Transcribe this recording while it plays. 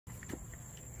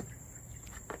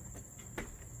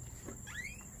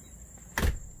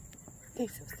They're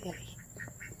so silly.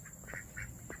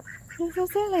 They're so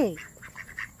silly.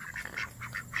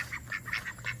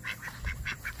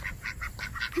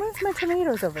 Where's my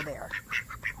tomatoes over there?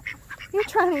 You're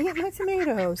trying to eat my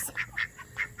tomatoes.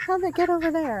 How'd they get over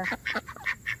there?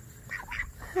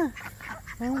 Huh.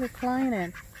 Well, they're flying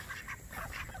in.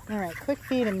 Alright, quick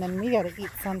feed them, then we gotta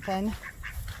eat something.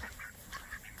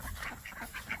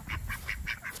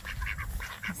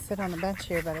 I'll sit on the bench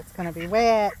here, but it's gonna be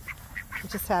wet. We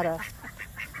just had a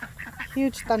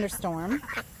huge thunderstorm.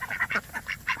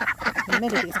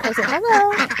 Humidity's crazy.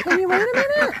 Hello! Can you wait a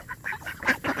minute?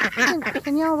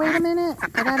 Can y'all wait a minute?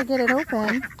 I gotta get it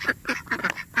open.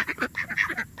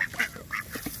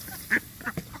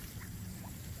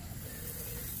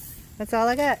 That's all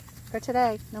I got for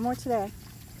today. No more today.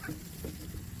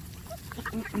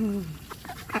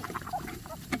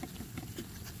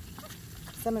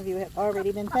 Some of you have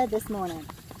already been fed this morning.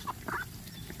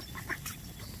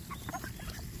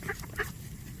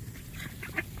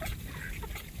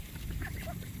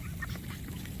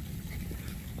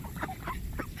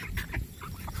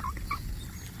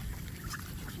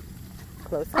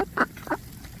 Close up.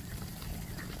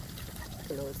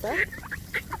 Close up.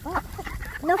 Oh,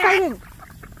 no fighting.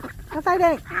 No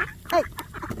fighting. Hey.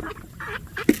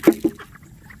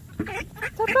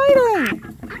 Stop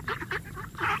fighting.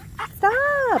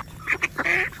 Stop.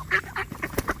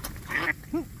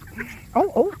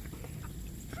 Oh, oh.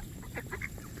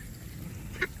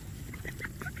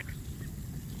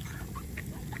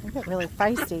 They get really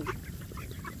feisty.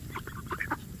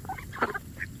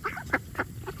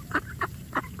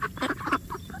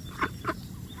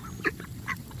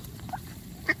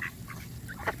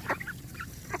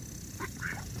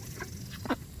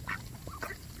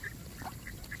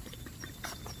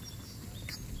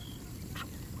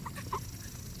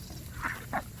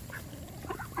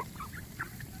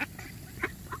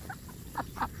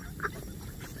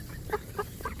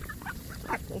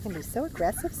 They can be so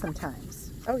aggressive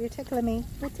sometimes. Oh, you're tickling me.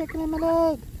 You're tickling my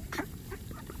leg.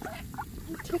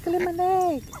 You're tickling my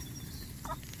leg.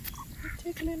 You're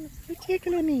tickling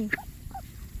me.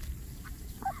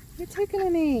 You're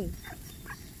tickling me.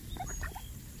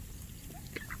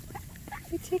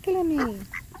 You're tickling me.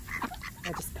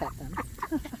 I just pet them.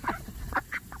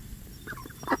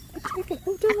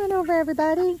 Oh, don't run over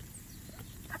everybody.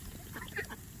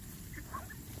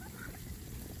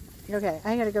 Okay,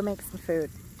 I gotta go make some food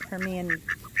for me and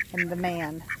the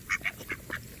man.